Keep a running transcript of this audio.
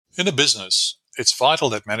In a business, it's vital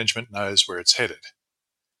that management knows where it's headed.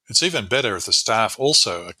 It's even better if the staff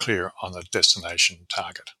also are clear on the destination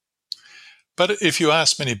target. But if you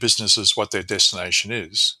ask many businesses what their destination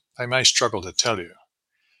is, they may struggle to tell you.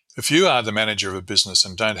 If you are the manager of a business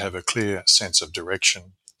and don't have a clear sense of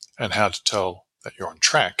direction and how to tell that you're on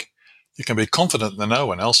track, you can be confident that no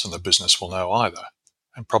one else in the business will know either,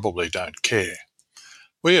 and probably don't care.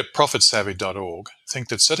 We at ProfitSavvy.org think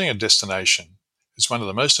that setting a destination is one of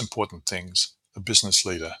the most important things a business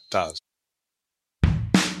leader does.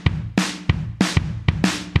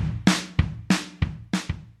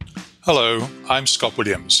 Hello, I'm Scott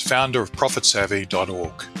Williams, founder of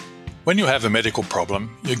ProfitSavvy.org. When you have a medical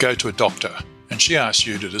problem, you go to a doctor and she asks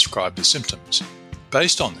you to describe the symptoms.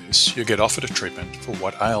 Based on this, you get offered a treatment for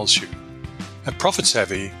what ails you. At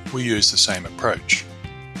ProfitSavvy, we use the same approach.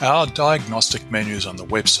 Our diagnostic menus on the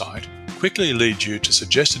website quickly lead you to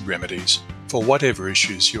suggested remedies for whatever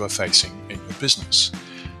issues you are facing in your business.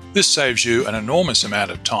 This saves you an enormous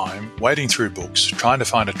amount of time wading through books trying to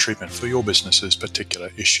find a treatment for your business's particular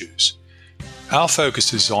issues. Our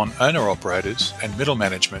focus is on owner-operators and middle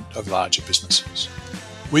management of larger businesses.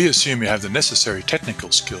 We assume you have the necessary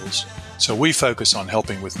technical skills, so we focus on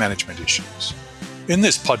helping with management issues. In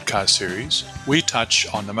this podcast series, we touch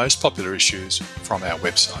on the most popular issues from our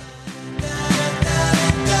website.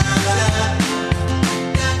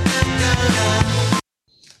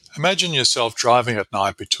 Imagine yourself driving at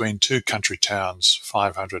night between two country towns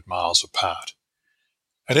 500 miles apart.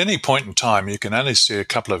 At any point in time, you can only see a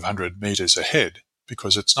couple of hundred meters ahead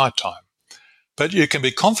because it's nighttime. But you can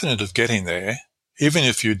be confident of getting there, even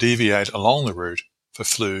if you deviate along the route for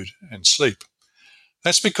food and sleep.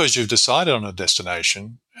 That's because you've decided on a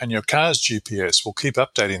destination and your car's GPS will keep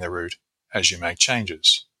updating the route as you make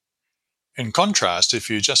changes. In contrast, if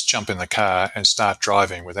you just jump in the car and start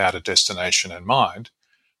driving without a destination in mind,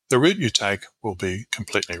 the route you take will be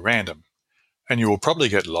completely random, and you will probably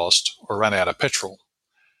get lost or run out of petrol.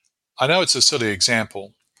 I know it's a silly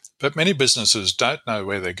example, but many businesses don't know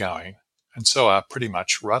where they're going and so are pretty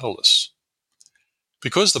much rudderless.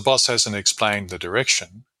 Because the boss hasn't explained the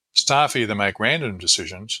direction, staff either make random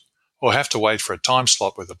decisions or have to wait for a time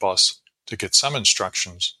slot with the boss to get some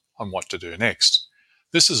instructions on what to do next.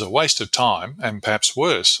 This is a waste of time and, perhaps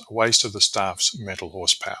worse, a waste of the staff's mental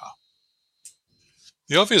horsepower.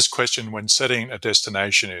 The obvious question when setting a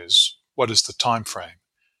destination is, what is the time frame?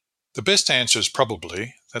 The best answer is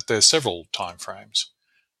probably that there are several time frames.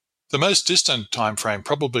 The most distant time frame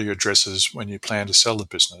probably addresses when you plan to sell the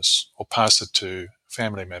business or pass it to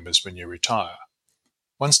family members when you retire.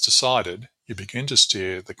 Once decided, you begin to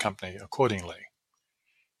steer the company accordingly.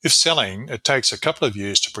 If selling, it takes a couple of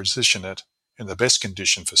years to position it in the best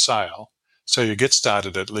condition for sale, so you get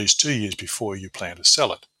started at least 2 years before you plan to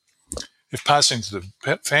sell it. If passing to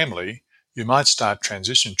the family, you might start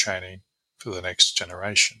transition training for the next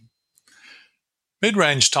generation.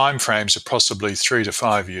 Mid-range timeframes are possibly 3 to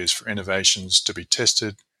 5 years for innovations to be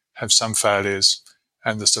tested, have some failures,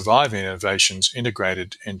 and the surviving innovations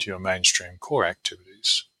integrated into your mainstream core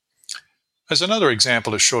activities. As another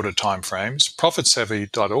example of shorter timeframes,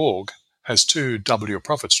 ProfitSavvy.org has 2 double your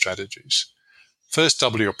profit strategies. First,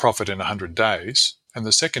 double your profit in 100 days, and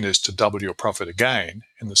the second is to double your profit again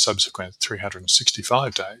in the subsequent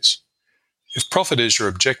 365 days. If profit is your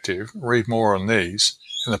objective, read more on these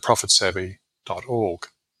in the ProfitSavvy.org.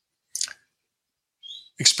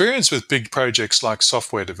 Experience with big projects like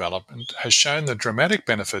software development has shown the dramatic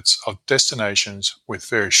benefits of destinations with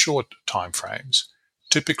very short timeframes,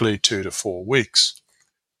 typically 2 to 4 weeks.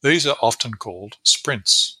 These are often called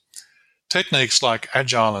sprints. Techniques like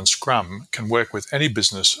Agile and Scrum can work with any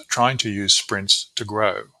business trying to use sprints to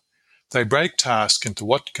grow. They break tasks into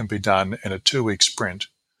what can be done in a 2-week sprint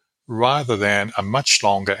rather than a much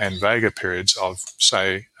longer and vaguer periods of,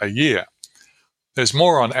 say, a year. There's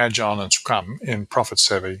more on Agile and Scrum in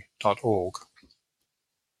ProfitSavvy.org.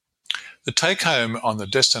 The take-home on the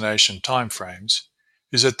destination timeframes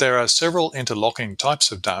is that there are several interlocking types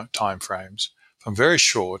of timeframes, from very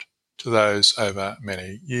short to those over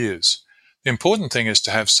many years. The important thing is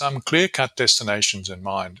to have some clear-cut destinations in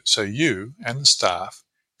mind so you and the staff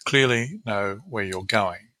clearly know where you're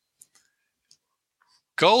going.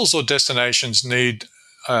 Goals or destinations need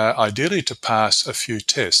ideally to pass a few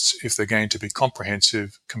tests if they're going to be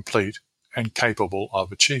comprehensive, complete, and capable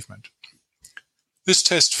of achievement. This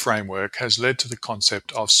test framework has led to the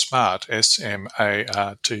concept of SMART,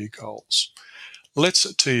 S-M-A-R-T goals.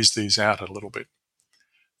 Let's tease these out a little bit.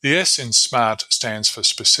 The S in SMART stands for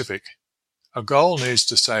specific. A goal needs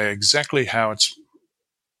to say exactly how it's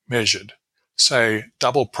measured, say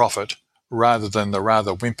double profit rather than the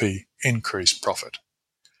rather wimpy increased profit.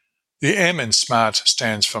 The M in SMART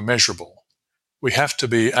stands for measurable. We have to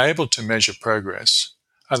be able to measure progress.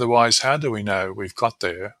 Otherwise, how do we know we've got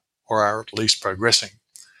there or are at least progressing?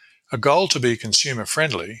 A goal to be consumer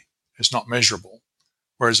friendly is not measurable,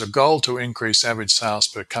 whereas a goal to increase average sales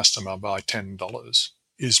per customer by $10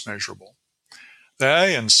 is measurable. The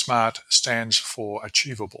A in SMART stands for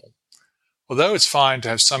achievable. Although it's fine to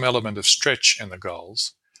have some element of stretch in the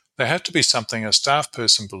goals, they have to be something a staff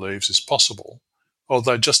person believes is possible, or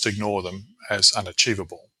they just ignore them as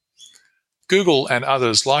unachievable. Google and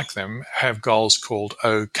others like them have goals called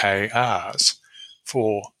OKRs,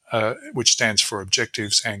 which stands for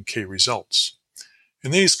Objectives and Key Results.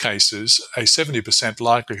 In these cases, a 70%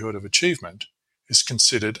 likelihood of achievement is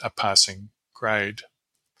considered a passing grade.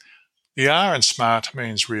 The R in SMART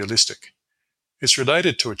means realistic. It's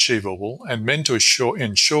related to achievable and meant to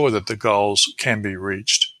ensure that the goals can be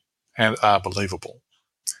reached and are believable.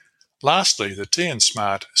 Lastly, the T in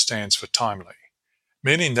SMART stands for timely,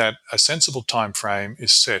 meaning that a sensible time frame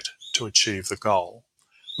is set to achieve the goal.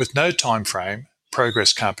 With no time frame,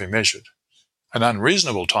 progress can't be measured. An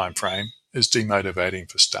unreasonable time frame is demotivating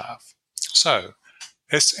for staff. So,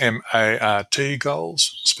 SMART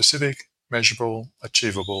goals: specific, measurable,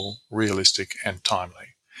 achievable, realistic, and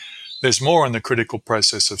timely. There's more in the critical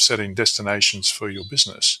process of setting destinations for your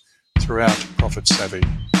business throughout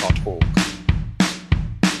ProfitSavvy.org.